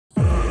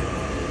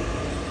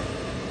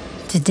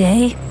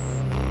Today,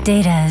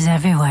 data is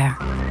everywhere.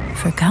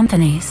 For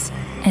companies,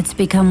 it's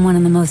become one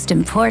of the most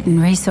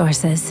important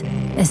resources,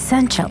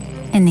 essential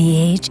in the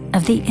age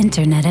of the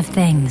Internet of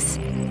Things.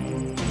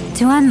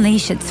 To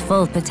unleash its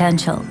full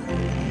potential,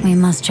 we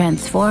must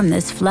transform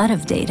this flood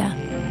of data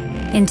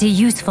into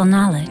useful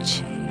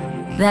knowledge.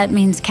 That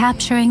means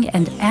capturing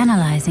and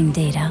analyzing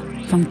data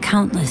from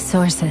countless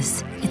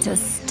sources. It's a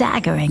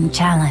staggering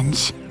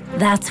challenge.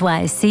 That's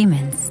why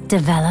Siemens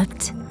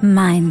developed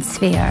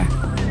MindSphere,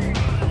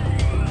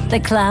 the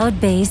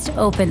cloud-based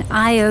open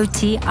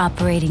IoT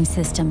operating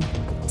system,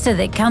 so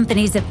that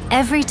companies of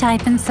every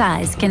type and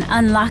size can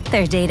unlock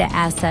their data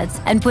assets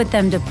and put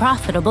them to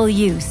profitable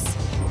use.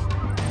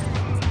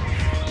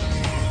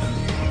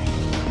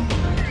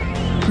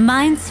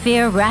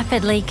 MindSphere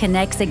rapidly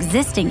connects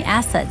existing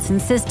assets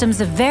and systems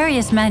of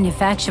various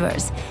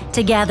manufacturers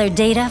to gather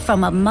data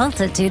from a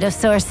multitude of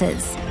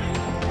sources.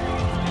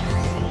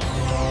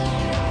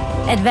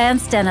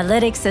 Advanced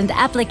analytics and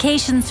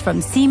applications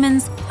from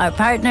Siemens, our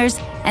partners,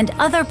 and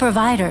other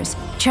providers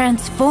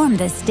transform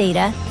this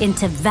data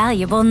into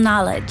valuable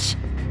knowledge.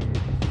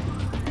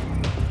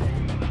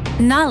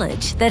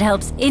 Knowledge that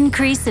helps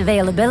increase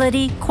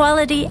availability,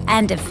 quality,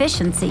 and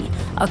efficiency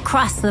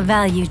across the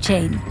value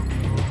chain.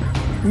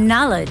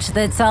 Knowledge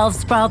that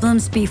solves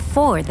problems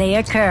before they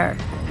occur.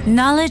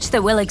 Knowledge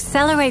that will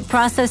accelerate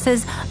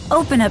processes,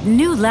 open up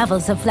new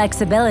levels of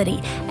flexibility,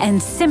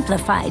 and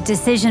simplify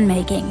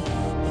decision-making.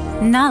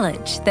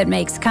 Knowledge that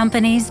makes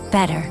companies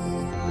better.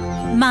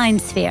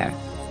 MindSphere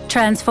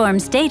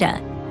transforms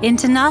data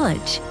into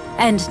knowledge,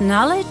 and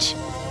knowledge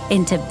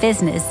into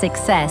business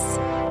success.